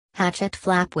Hatchet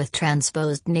flap with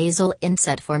transposed nasal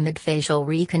inset for midfacial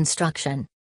reconstruction.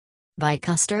 By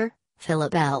Custer,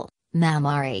 Philip L.,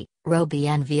 Maamari, Robi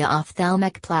and via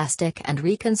Ophthalmic Plastic and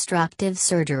Reconstructive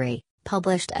Surgery,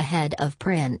 published ahead of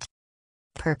print.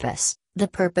 Purpose: the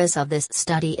purpose of this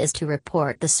study is to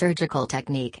report the surgical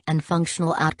technique and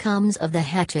functional outcomes of the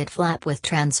hatchet flap with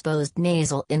transposed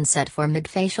nasal inset for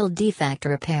midfacial defect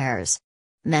repairs.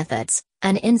 Methods: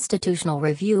 an institutional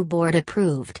review board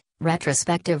approved,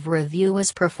 retrospective review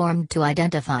was performed to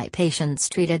identify patients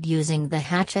treated using the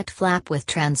hatchet flap with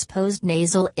transposed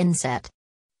nasal inset.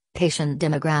 Patient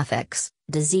demographics,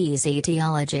 disease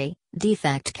etiology,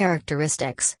 defect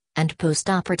characteristics, and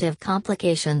postoperative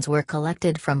complications were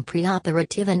collected from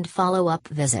preoperative and follow-up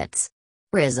visits.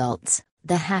 Results: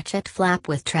 the hatchet flap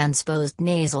with transposed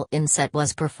nasal inset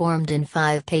was performed in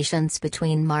 5 patients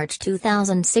between March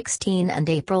 2016 and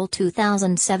April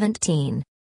 2017.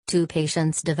 2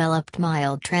 patients developed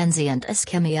mild transient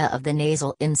ischemia of the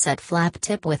nasal inset flap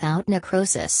tip without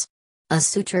necrosis. A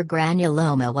suture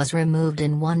granuloma was removed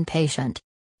in 1 patient.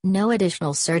 No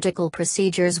additional surgical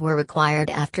procedures were required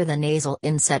after the nasal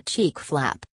inset cheek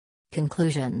flap.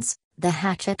 Conclusions: the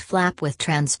hatchet flap with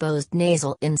transposed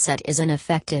nasal inset is an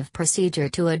effective procedure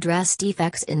to address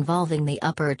defects involving the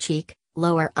upper cheek,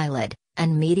 lower eyelid,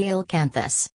 and medial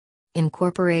canthus.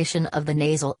 Incorporation of the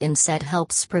nasal inset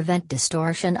helps prevent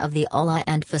distortion of the ula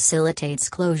and facilitates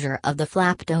closure of the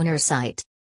flap donor site.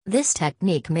 This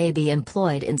technique may be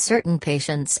employed in certain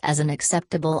patients as an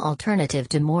acceptable alternative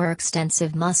to more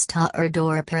extensive mustard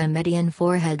or pyramidian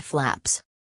forehead flaps.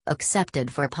 Accepted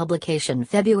for publication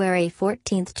February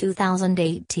 14,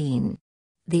 2018.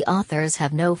 The authors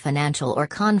have no financial or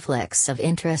conflicts of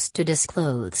interest to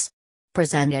disclose.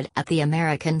 Presented at the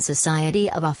American Society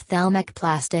of Ophthalmic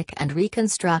Plastic and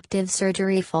Reconstructive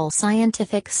Surgery Fall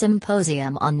Scientific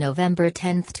Symposium on November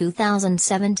 10,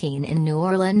 2017 in New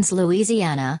Orleans,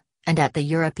 Louisiana, and at the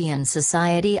European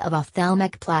Society of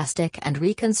Ophthalmic Plastic and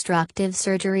Reconstructive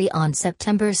Surgery on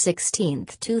September 16,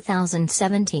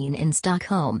 2017 in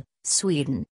Stockholm,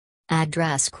 Sweden.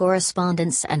 Address: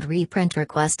 correspondence and reprint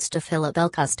requests to Philip L.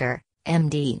 Custer,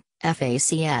 MD,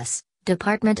 FACS.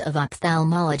 Department of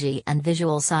Ophthalmology and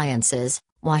Visual Sciences,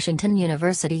 Washington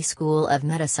University School of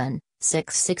Medicine,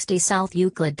 660 South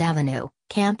Euclid Avenue,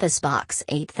 Campus Box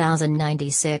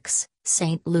 8096,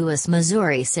 St. Louis,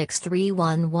 Missouri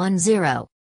 63110.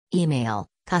 Email: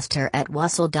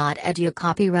 custer@wussel.edu.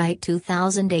 Copyright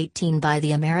 2018 by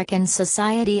the American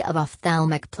Society of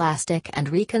Ophthalmic Plastic and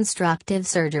Reconstructive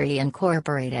Surgery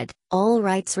Incorporated, all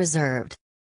rights reserved.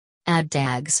 Add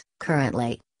tags: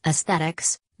 currently,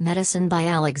 Aesthetics, Medicine by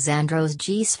Alexandros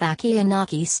G.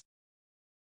 Sfakianakis,